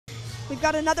We've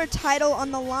got another title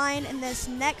on the line in this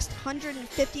next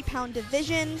 150-pound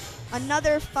division,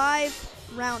 another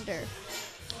 5-rounder.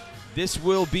 This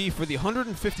will be for the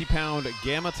 150-pound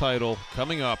Gamma title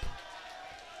coming up.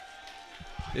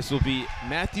 This will be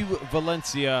Matthew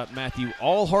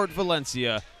Allheart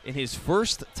Valencia, in his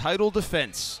first title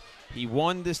defense. He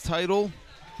won this title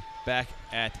back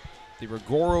at the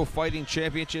Rigoro Fighting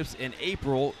Championships in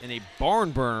April in a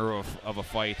barn burner of a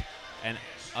fight. And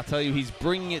I'll tell you, he's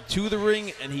bringing it to the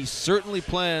ring, and he certainly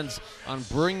plans on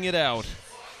bringing it out.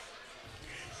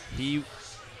 He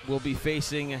will be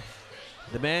facing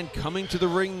the man coming to the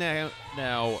ring now,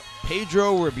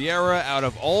 Pedro Ribeiro, out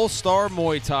of All-Star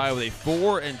Muay Thai with a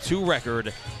 4-2 record.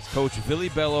 His coach Billy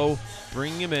Bello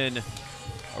bringing him in.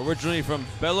 Originally from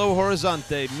Belo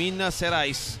Horizonte, Minas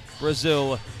Gerais,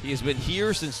 Brazil, he has been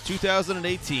here since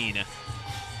 2018.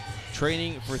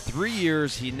 Training for 3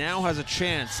 years, he now has a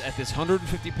chance at this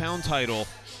 150-pound title.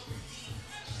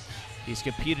 He's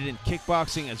competed in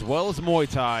kickboxing as well as Muay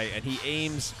Thai, and he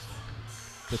aims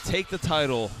to take the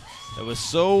title that was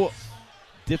so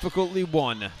difficultly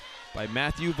won by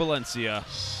Matthew Valencia,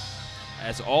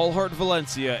 as Allheart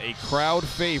Valencia, a crowd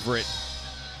favorite.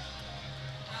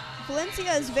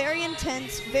 Valencia is very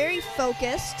intense, very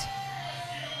focused,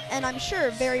 and I'm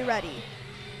sure very ready.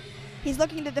 He's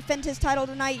looking to defend his title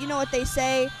tonight. You know what they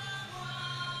say,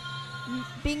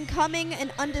 becoming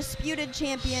an undisputed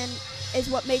champion is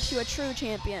what makes you a true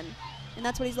champion. And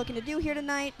that's what he's looking to do here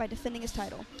tonight by defending his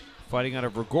title. Fighting out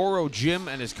of Rigoro Gym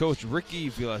and his coach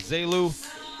Ricky Villazelu.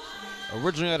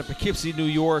 Originally out of Poughkeepsie, New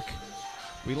York.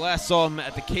 We last saw him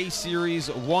at the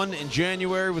K-Series 1 in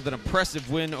January with an impressive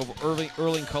win over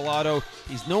Erling Collado.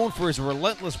 He's known for his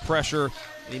relentless pressure,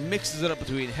 and he mixes it up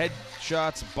between head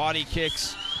shots, body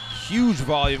kicks, huge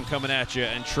volume coming at you,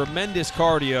 and tremendous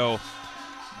cardio.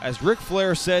 As Ric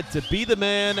Flair said, to be the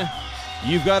man,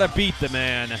 you've got to beat the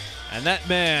man. And that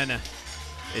man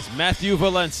is Matthew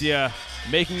Valencia,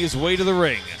 making his way to the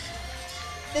ring.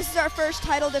 This is our first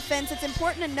title defense. It's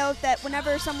important to note that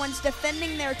whenever someone's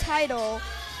defending their title,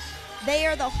 they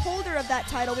are the holder of that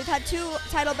title. We've had 2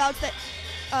 title bouts that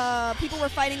people were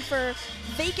fighting for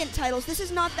vacant titles. This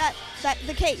is not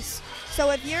the case.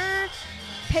 So if you're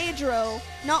Pedro,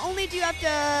 not only do you have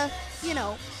to,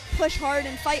 push hard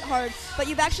and fight hard, but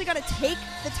you've actually got to take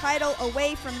the title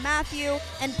away from Matthew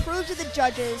and prove to the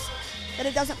judges that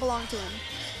it doesn't belong to him.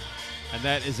 And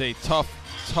that is a tough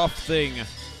thing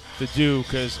to do,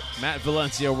 because Matt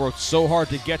Valencia worked so hard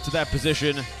to get to that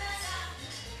position,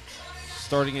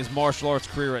 starting his martial arts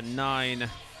career at 9,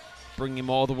 bringing him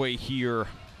all the way here.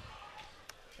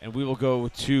 And we will go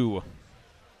to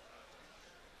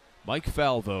Mike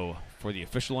Falvo for the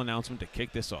official announcement to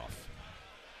kick this off.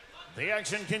 The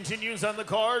action continues on the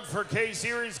card for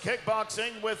K-Series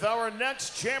Kickboxing with our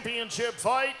next championship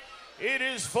fight. It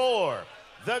is for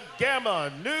the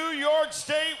Gamma New York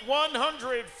State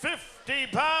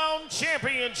 150-pound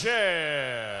championship.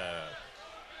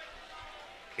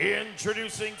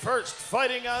 Introducing first,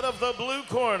 fighting out of the blue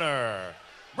corner,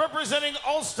 representing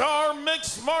All-Star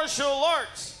Mixed Martial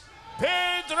Arts,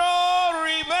 Pedro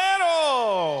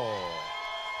Ribeiro.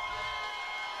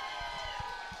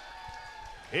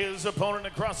 His opponent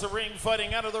across the ring,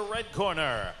 fighting out of the red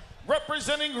corner,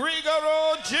 representing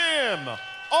Rigoro Gym,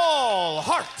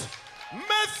 Allheart,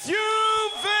 Matthew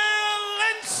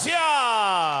Valencia.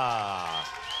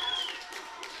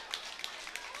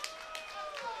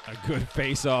 A good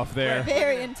face-off there.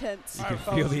 Very intense. You can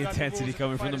feel the intensity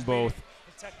coming from them both.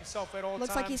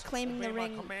 Looks like he's claiming the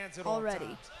ring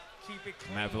already.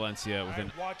 Matt Valencia with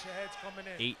an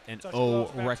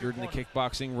 8-0 record in the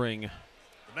kickboxing ring.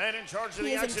 The man in charge of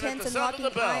he the is action at intense the and sound of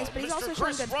the locking bell, eyes, but he's also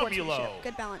showing good sportsmanship.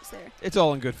 Good balance there. It's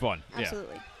all in good fun.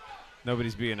 Absolutely. Yeah.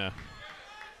 Nobody's being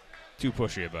too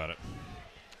pushy about it.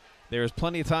 There is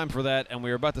plenty of time for that, and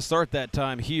we are about to start that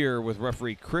time here with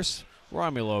referee Chris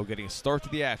Romulo getting a start to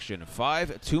the action.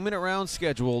 5 2-minute rounds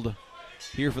scheduled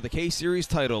here for the K-Series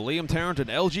title. Liam Tarrant and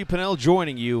LG Pinnell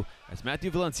joining you as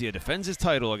Matthew Valencia defends his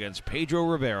title against Pedro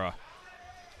Ribeiro.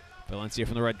 Valencia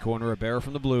from the red corner, Ribeiro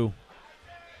from the blue.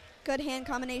 Good hand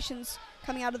combinations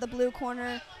coming out of the blue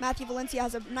corner. Matthew Valencia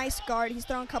has a nice guard. He's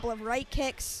throwing a couple of right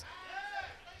kicks.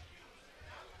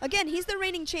 Again, he's the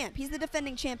reigning champ. He's the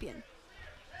defending champion.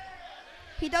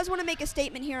 He does want to make a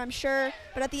statement here, I'm sure,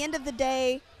 but at the end of the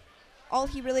day, all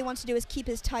he really wants to do is keep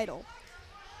his title.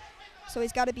 So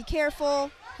he's got to be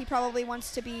careful. He probably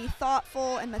wants to be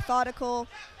thoughtful and methodical.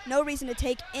 No reason to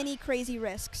take any crazy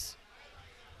risks.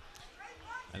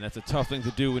 And that's a tough thing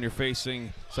to do when you're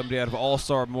facing somebody out of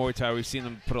All-Star Muay Thai. We've seen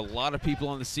them put a lot of people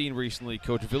on the scene recently.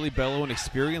 Coach Billy Bello, an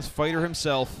experienced fighter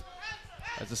himself.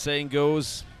 As the saying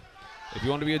goes, If you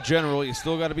want to be a general, you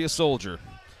still got to be a soldier.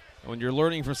 And when you're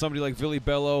learning from somebody like Billy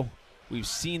Bello, we've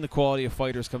seen the quality of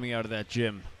fighters coming out of that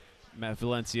gym. Matt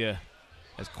Valencia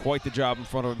has quite the job in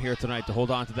front of him here tonight to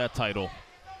hold on to that title.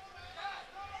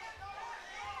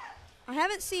 I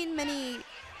haven't seen many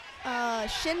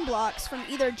shin blocks from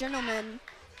either gentleman.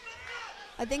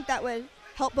 I think that would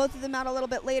help both of them out a little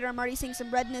bit later. I'm already seeing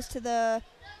some redness to the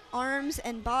arms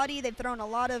and body. They've thrown a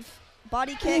lot of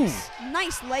body kicks. Ooh.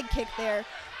 Nice leg kick there.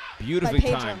 Beautifully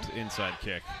timed inside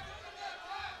kick.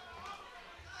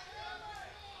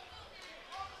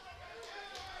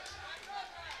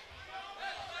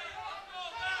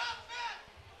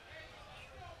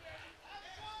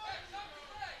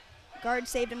 Guard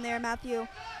saved him there, Matthew,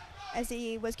 as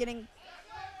he was getting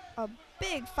a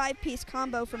big 5-piece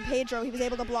combo from Pedro. He was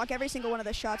able to block every single one of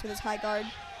the shots with his high guard.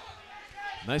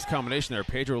 Nice combination there.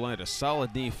 Pedro landed a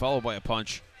solid knee followed by a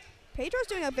punch. Pedro's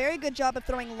doing a very good job of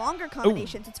throwing longer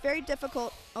combinations. Ooh. It's very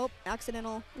difficult. Oh,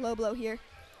 accidental low blow here.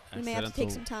 We may have to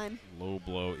take some time. Low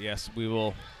blow. Yes, we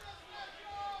will.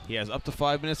 He has up to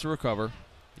 5 minutes to recover.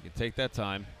 You can take that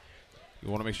time. You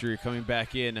want to make sure you're coming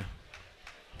back in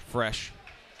fresh.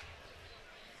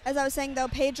 As I was saying, though,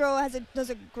 Pedro does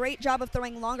a great job of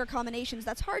throwing longer combinations.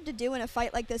 That's hard to do in a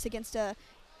fight like this against a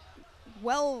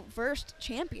well-versed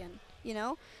champion, you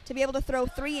know? To be able to throw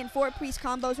 3- and 4-piece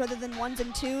combos rather than 1s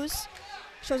and 2s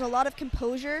shows a lot of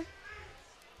composure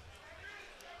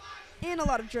and a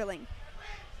lot of drilling.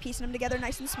 Piecing them together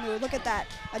nice and smooth. Look at that.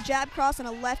 A jab cross and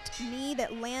a left knee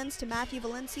that lands to Matthew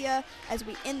Valencia as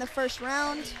we end the first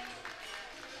round.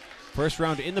 First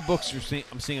round in the books.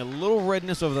 I'm seeing a little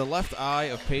redness over the left eye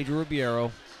of Pedro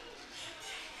Ribeiro.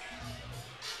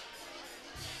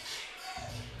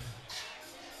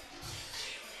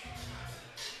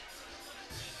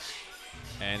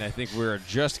 And I think we're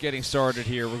just getting started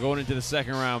here. We're going into the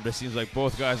second round, but it seems like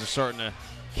both guys are starting to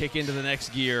kick into the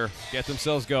next gear, get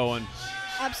themselves going.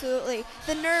 Absolutely.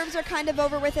 The nerves are kind of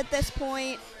over with at this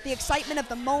point. The excitement of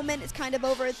the moment is kind of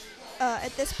over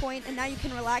at this point, and now you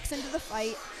can relax into the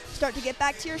fight. Start to get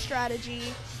back to your strategy.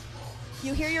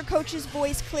 You hear your coach's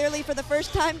voice clearly for the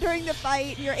first time during the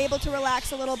fight. You're able to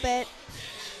relax a little bit.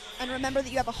 And remember that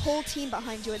you have a whole team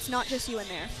behind you. It's not just you in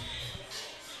there.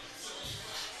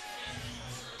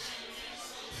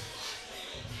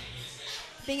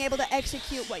 Being able to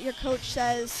execute what your coach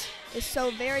says is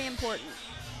so very important.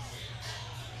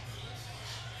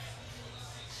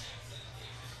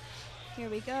 Here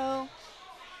we go.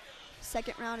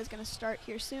 Second round is going to start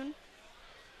here soon.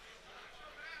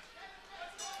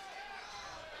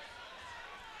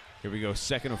 Here we go,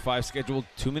 second of 5 scheduled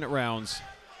 2-minute rounds.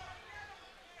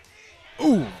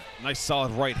 Ooh, nice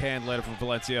solid right hand landed from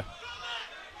Valencia.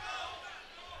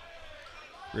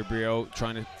 Ribeiro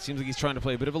seems like he's trying to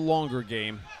play a bit of a longer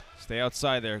game. Stay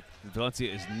outside there.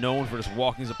 Valencia is known for just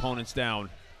walking his opponents down.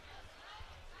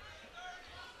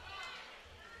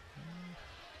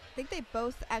 I think they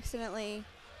both accidentally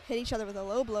hit each other with a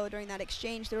low blow during that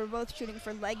exchange. They were both shooting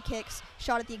for leg kicks,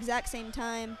 shot at the exact same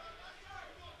time.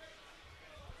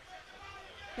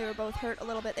 They were both hurt a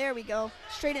little bit. There we go.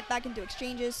 Straight it back into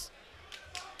exchanges.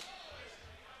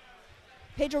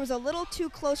 Pedro was a little too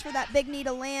close for that big knee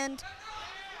to land.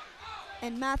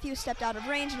 And Matthew stepped out of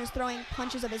range and is throwing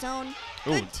punches of his own.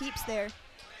 Ooh. Good teeps there.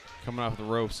 Coming off the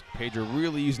ropes. Pedro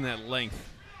really using that length.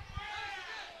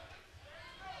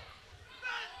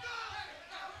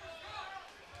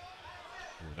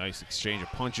 Ooh, nice exchange of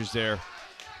punches there.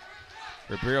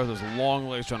 Ribeiro with those long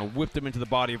legs trying to whip them into the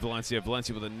body of Valencia.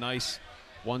 Valencia with a nice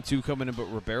 1-2 coming in,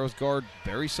 but Ribeiro's guard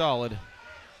very solid.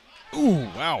 Ooh,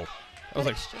 wow. That was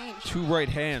like exchange. 2 right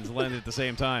hands landed at the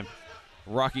same time.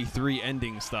 Rocky 3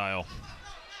 ending style.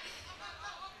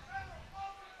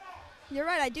 You're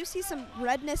right. I do see some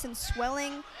redness and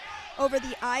swelling over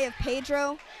the eye of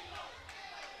Pedro.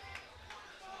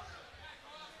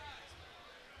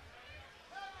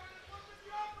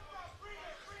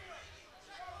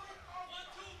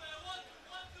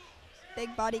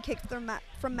 Big body kick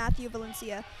from Matthew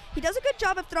Valencia. He does a good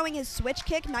job of throwing his switch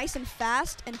kick nice and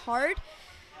fast and hard.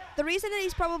 The reason that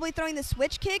he's probably throwing the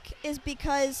switch kick is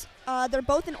because they're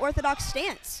both in orthodox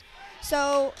stance.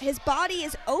 So his body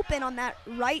is open on that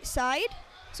right side.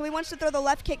 So he wants to throw the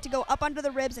left kick to go up under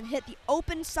the ribs and hit the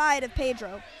open side of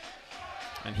Pedro.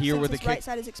 And here with the right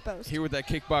side is exposed. Here with that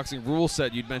kickboxing rule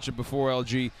set you'd mentioned before,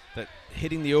 LG, that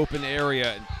hitting the open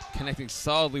area and connecting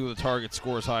solidly with a target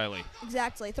scores highly.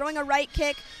 Exactly. Throwing a right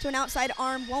kick to an outside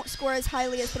arm won't score as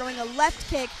highly as throwing a left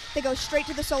kick that goes straight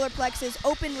to the solar plexus,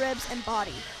 open ribs, and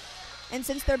body. And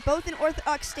since they're both in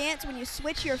orthodox stance, when you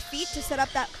switch your feet to set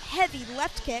up that heavy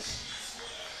left kick,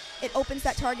 it opens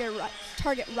that target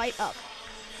right up.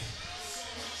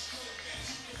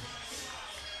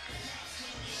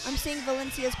 I'm seeing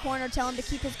Valencia's corner tell him to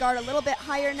keep his guard a little bit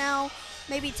higher now.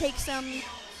 Maybe take some,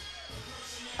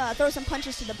 throw some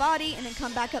punches to the body and then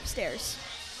come back upstairs.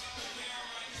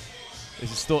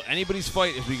 This is still anybody's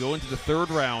fight as we go into the third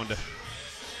round.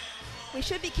 We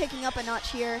should be kicking up a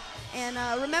notch here. And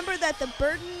remember that the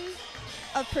burden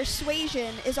of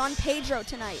persuasion is on Pedro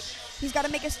tonight. He's got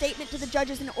to make a statement to the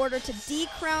judges in order to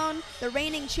decrown the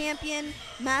reigning champion,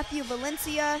 Matthew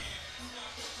Valencia.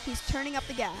 He's turning up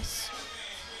the gas.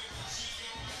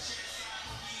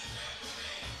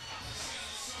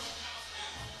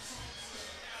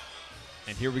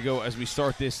 And here we go as we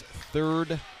start this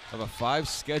third of a 5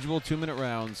 scheduled 2-minute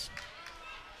rounds.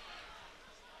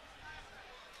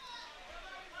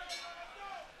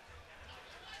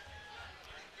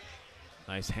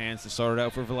 Nice hands to start it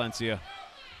out for Valencia.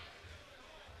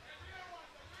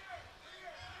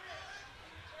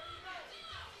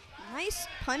 Nice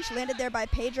punch landed there by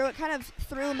Pedro. It kind of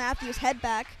threw Matthew's head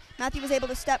back. Matthew was able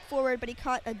to step forward, but he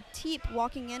caught a teep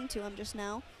walking into him just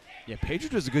now. Yeah, Pedro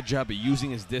does a good job of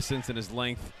using his distance and his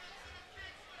length,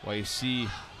 while you see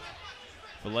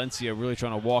Valencia really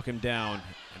trying to walk him down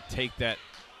and take that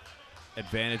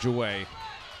advantage away.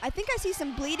 I think I see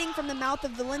some bleeding from the mouth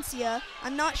of Valencia.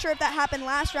 I'm not sure if that happened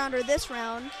last round or this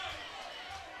round.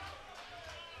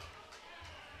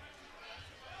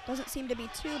 Doesn't seem to be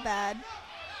too bad.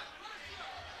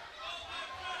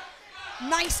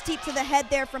 Nice deep to the head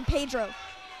there from Pedro.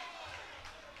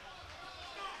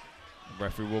 The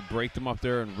referee will break them up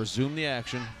there and resume the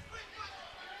action.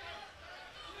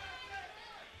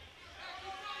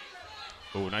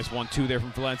 Oh, nice 1-2 there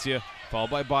from Valencia, followed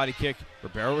by body kick.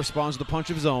 Ribeiro responds with a punch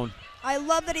of his own. I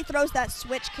love that he throws that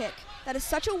switch kick. That is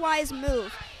such a wise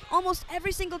move. Almost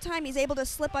every single time he's able to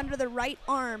slip under the right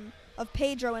arm of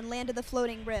Pedro and land to the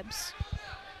floating ribs.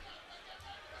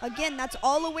 Again, that's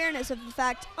all awareness of the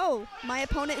fact, oh, my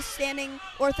opponent is standing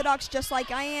orthodox just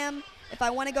like I am. If I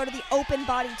want to go to the open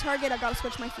body target, I've got to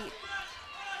switch my feet.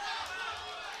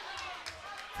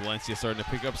 Valencia starting to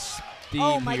pick up steam.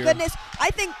 Oh my here. goodness. I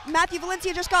think Matthew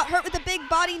Valencia just got hurt with a big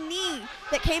body knee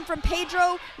that came from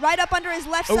Pedro right up under his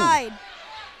left side.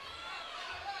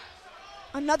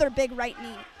 Another big right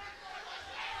knee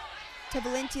to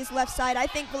Valencia's left side. I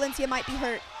think Valencia might be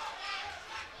hurt.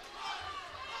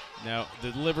 Now, the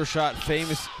liver shot,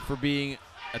 famous for being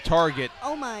a target.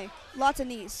 Oh my, lots of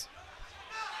knees.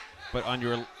 But on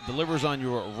the liver's on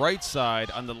your right side.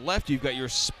 On the left, you've got your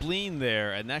spleen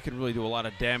there, and that can really do a lot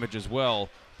of damage as well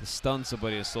to stun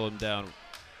somebody and slow them down.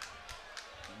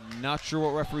 Not sure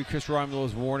what referee Chris Romulo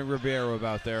is warning Ribeiro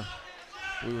about there.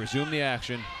 We resume the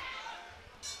action.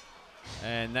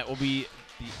 And that will be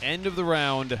the end of the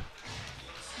round.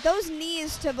 Those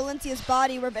knees to Valencia's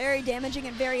body were very damaging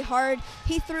and very hard.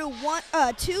 He threw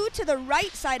two to the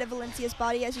right side of Valencia's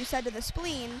body, as you said, to the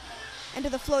spleen and to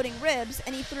the floating ribs,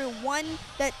 and he threw one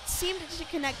that seemed to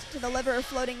connect to the liver or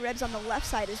floating ribs on the left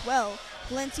side as well.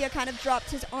 Valencia kind of dropped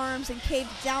his arms and caved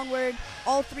downward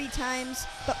all 3 times,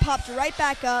 but popped right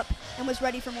back up and was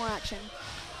ready for more action.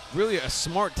 Really a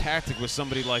smart tactic with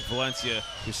somebody like Valencia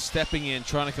who's stepping in,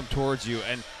 trying to come towards you.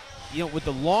 And, you know, with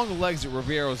the long legs that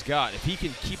Ribeiro's got, if he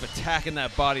can keep attacking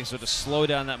that body and sort of slow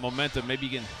down that momentum, maybe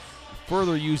he can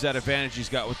further use that advantage he's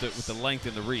got with the length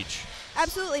and the reach.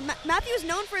 Absolutely. Matthew is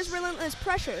known for his relentless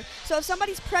pressure. So if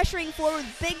somebody's pressuring forward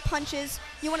with big punches,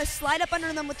 you want to slide up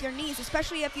under them with your knees,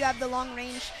 especially if you have the long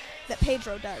range that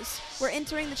Pedro does. We're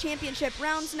entering the championship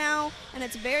rounds now, and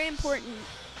it's very important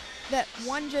that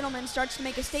one gentleman starts to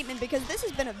make a statement because this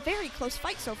has been a very close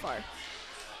fight so far.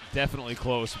 Definitely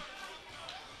close.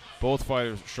 Both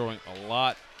fighters showing a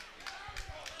lot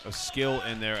of skill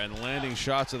in there and landing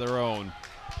shots of their own.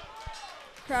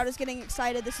 Crowd is getting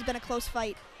excited. This has been a close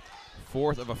fight.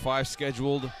 4th of a 5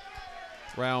 scheduled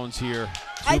rounds here. 2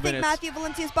 I minutes. think Matthew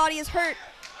Valencia's body is hurt.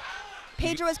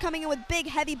 Pedro is coming in with big,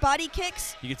 heavy body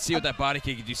kicks. You can see with that body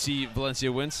kick, did you see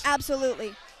Valencia wince?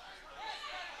 Absolutely.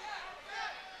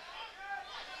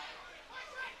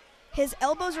 His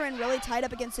elbows are in really tight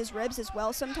up against his ribs as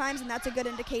well sometimes, and that's a good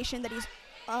indication that he's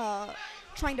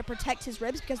trying to protect his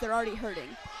ribs because they're already hurting.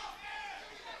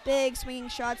 Big swinging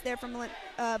shots there from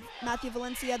Matthew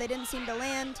Valencia. They didn't seem to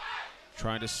land.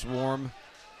 Trying to swarm.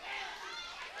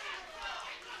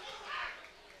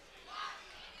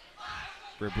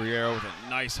 Ribeiro with a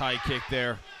nice high kick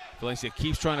there. Valencia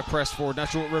keeps trying to press forward. Not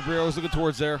sure what Ribeiro is looking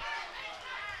towards there.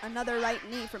 Another right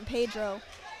knee from Pedro.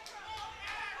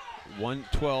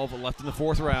 1:12 left in the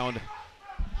 4th round.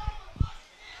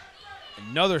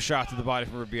 Another shot to the body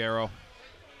from Ribeiro.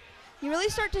 You really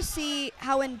start to see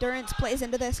how endurance plays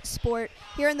into this sport.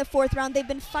 Here in the 4th round, they've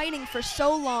been fighting for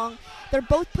so long. They're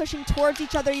both pushing towards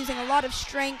each other using a lot of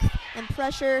strength and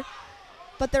pressure.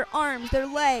 but their arms, their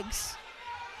legs,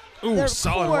 Ooh, their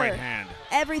solid core, right hand.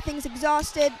 everything's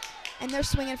exhausted, and they're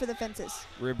swinging for the fences.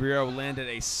 Ribeiro landed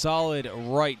a solid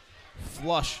right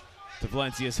flush to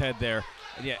Valencia's head there.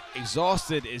 And yeah,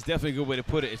 exhausted is definitely a good way to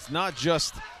put it. It's not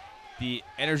just the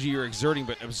energy you're exerting,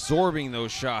 but absorbing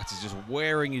those shots is just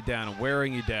wearing you down and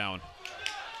wearing you down.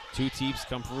 2 teeps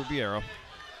come from Ribeiro.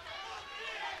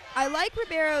 I like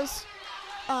Ribeiro's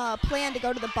plan to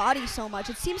go to the body so much.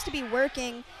 It seems to be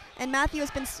working, and Matthew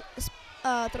has been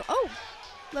a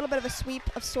little bit of a sweep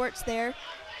of sorts there.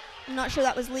 I'm not sure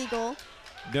that was legal.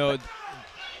 No,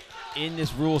 in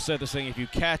this rule set, they're saying if you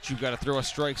catch, you've got to throw a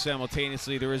strike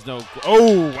simultaneously. There is no.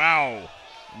 Oh, wow.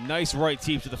 Nice right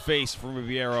teep to the face from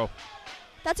Ribeiro.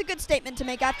 That's a good statement to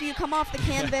make after you come off the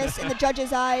canvas in the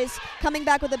judge's eyes. Coming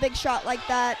back with a big shot like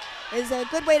that is a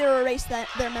good way to erase their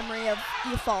memory of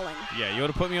you falling. Yeah, you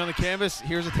want to put me on the canvas?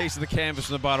 Here's a taste of the canvas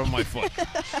from the bottom of my foot.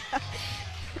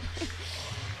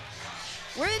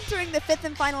 We're entering the 5th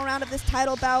and final round of this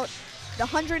title bout. The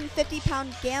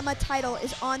 150-pound Gamma title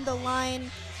is on the line.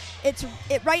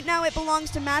 Right now it belongs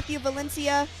to Matthew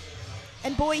Valencia,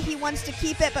 and boy, he wants to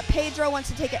keep it, but Pedro wants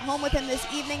to take it home with him this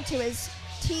evening to his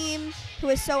team, who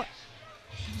has so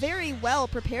very well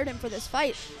prepared him for this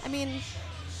fight. I mean,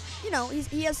 you know,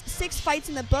 he has 6 fights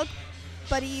in the book,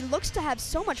 but he looks to have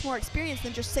so much more experience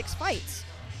than just 6 fights.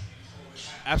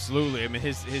 Absolutely. I mean,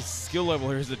 his skill level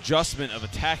here, his adjustment of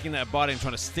attacking that body and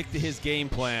trying to stick to his game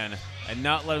plan and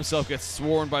not let himself get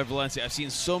sworn by Valencia. I've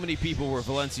seen so many people where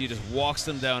Valencia just walks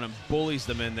them down and bullies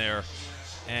them in there.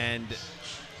 And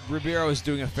Ribeiro is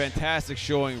doing a fantastic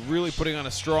showing, really putting on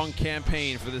a strong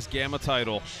campaign for this Gamma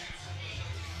title.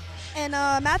 And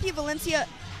Matthew Valencia.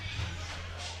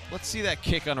 Let's see that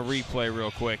kick on a replay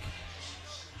real quick.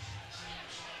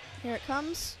 Here it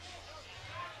comes.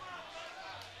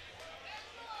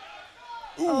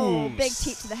 Ooh, oh, big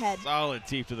teep to the head. Solid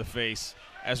teep to the face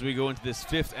as we go into this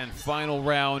 5th and final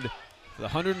round for the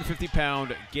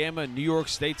 150-pound Gamma New York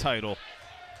State title.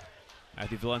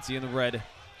 Matthew Valencia in the red,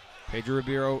 Pedro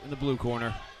Ribeiro in the blue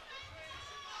corner.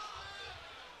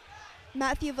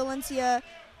 Matthew Valencia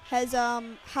has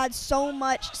had so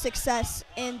much success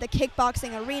in the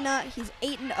kickboxing arena. He's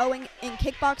 8-0 in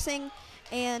kickboxing,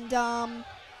 and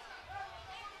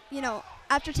you know,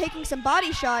 after taking some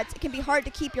body shots, it can be hard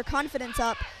to keep your confidence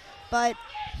up, but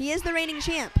he is the reigning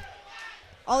champ.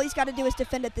 All he's got to do is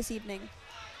defend it this evening.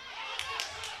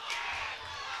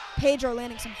 Pedro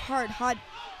landing some hard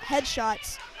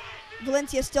headshots.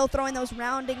 Valencia still throwing those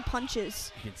rounding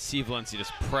punches. You can see Valencia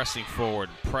just pressing forward,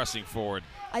 pressing forward.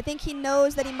 I think he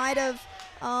knows that he might have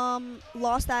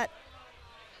lost that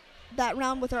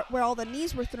round with where all the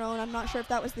knees were thrown. I'm not sure if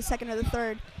that was the 2nd or the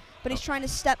 3rd, but he's trying to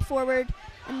step forward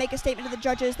and make a statement to the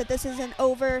judges that this isn't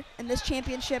over and this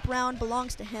championship round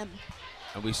belongs to him.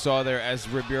 And we saw there as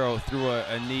Ribeiro threw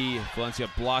a knee, Valencia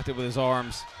blocked it with his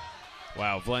arms.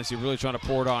 Wow, Valencia really trying to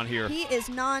pour it on here. He is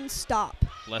non-stop.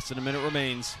 Less than a minute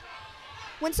remains.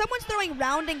 When someone's throwing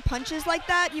rounding punches like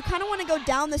that, you kind of want to go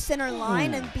down the center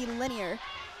line and be linear.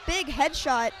 Big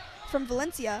headshot from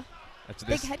Valencia.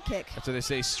 Big head kick. That's what they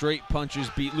say, straight punches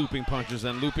beat looping punches,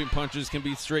 and looping punches can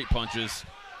beat straight punches.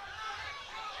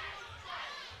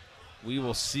 We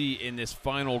will see in this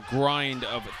final grind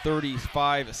of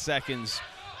 35 seconds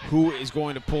who is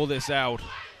going to pull this out.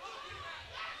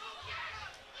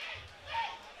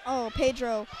 Oh,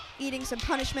 Pedro eating some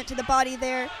punishment to the body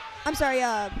there. I'm sorry,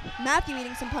 Matthew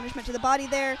eating some punishment to the body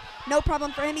there. No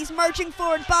problem for him. He's marching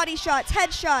forward, body shots,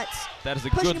 head shots. That is a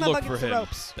good look for him.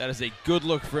 That is a good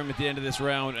look for him at the end of this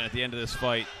round and at the end of this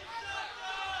fight.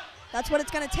 That's what it's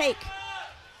going to take.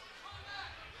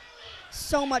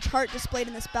 So much heart displayed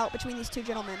in this bout between these two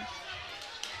gentlemen.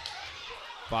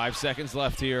 5 seconds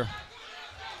left here.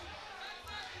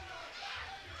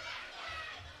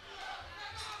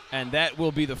 And that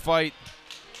will be the fight.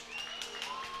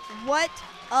 What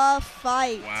a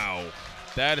fight. Wow.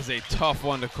 That is a tough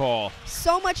one to call.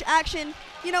 So much action.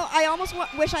 You know, I almost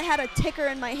wish I had a ticker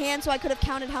in my hand so I could have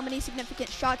counted how many significant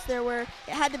shots there were.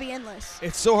 It had to be endless.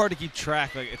 It's so hard to keep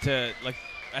track.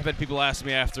 I've had people ask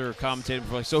me after commentating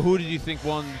before, so who did you think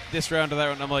won this round or that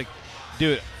round? And I'm like,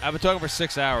 dude, I've been talking for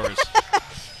 6 hours,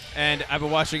 and I've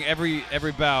been watching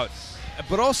every bout.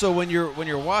 But also, when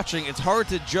you're watching, it's hard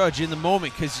to judge in the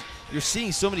moment because you're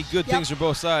seeing so many good things from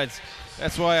both sides.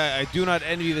 That's why I do not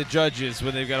envy the judges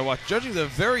when they've got to watch. Judging is a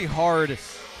very hard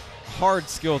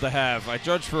skill to have. I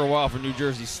judged for a while for New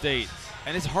Jersey State,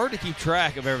 and it's hard to keep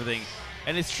track of everything.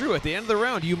 And it's true, at the end of the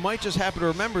round, you might just happen to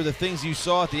remember the things you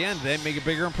saw at the end that make a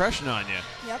bigger impression on you.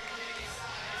 Yep.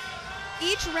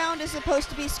 Each round is supposed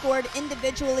to be scored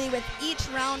individually, with each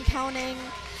round counting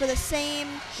for the same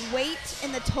weight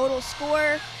in the total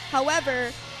score.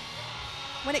 However,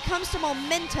 when it comes to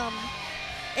momentum,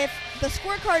 if the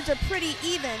scorecards are pretty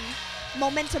even,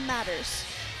 momentum matters.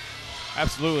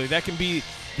 Absolutely. That can be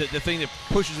the thing that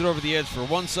pushes it over the edge for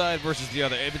one side versus the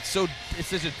other. If it's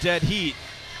such a dead heat,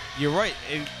 you're right.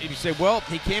 If you say, well,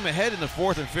 he came ahead in the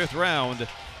 4th and 5th round,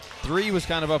 3 was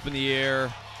kind of up in the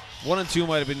air, 1 and 2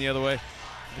 might have been the other way.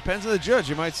 Depends on the judge.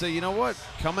 You might say, you know what,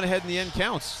 coming ahead in the end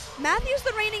counts. Matthew's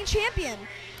the reigning champion.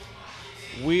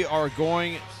 We are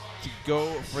going to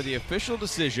go for the official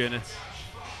decision.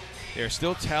 They're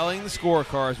still tallying the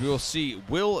scorecards. We will see,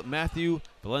 will Matthew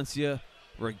Valencia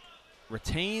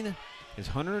retain his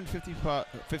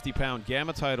 150-pound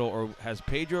Gamma title, or has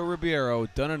Pedro Ribeiro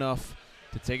done enough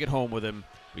to take it home with him?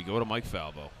 We go to Mike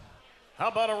Falvo. How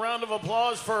about a round of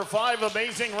applause for 5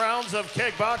 amazing rounds of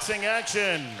kickboxing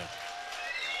action?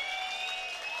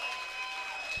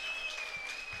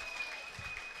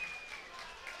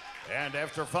 And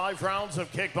after 5 rounds of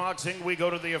kickboxing, we go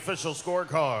to the official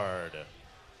scorecard.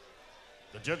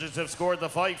 The judges have scored the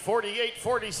fight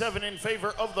 48-47 in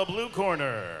favor of the blue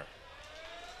corner,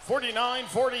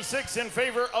 49-46 in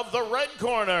favor of the red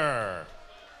corner,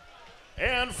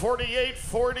 and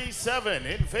 48-47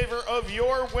 in favor of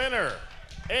your winner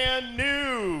and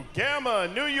new Gamma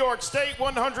New York State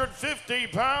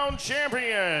 150-pound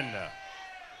champion.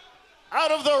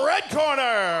 Out of the red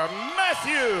corner,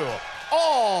 Matthew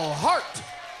All Heart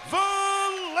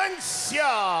Valencia.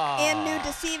 And New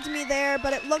deceived me there,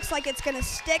 but it looks like it's going to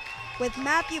stick with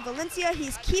Matthew Valencia.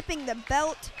 He's keeping the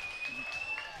belt.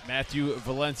 Matthew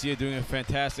Valencia doing a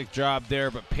fantastic job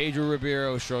there, but Pedro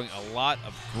Ribeiro showing a lot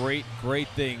of great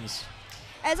things.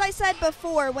 As I said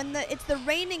before, when it's the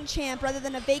reigning champ rather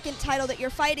than a vacant title that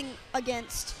you're fighting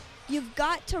against, you've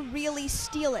got to really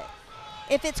steal it.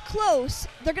 If it's close,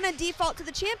 they're going to default to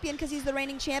the champion because he's the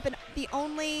reigning champ, and the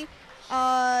only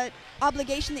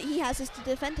obligation that he has is to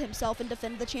defend himself and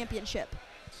defend the championship.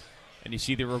 And you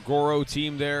see the Rigoro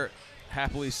team there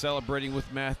happily celebrating with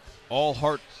All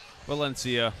Heart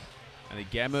Valencia and the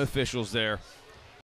Gamma officials there.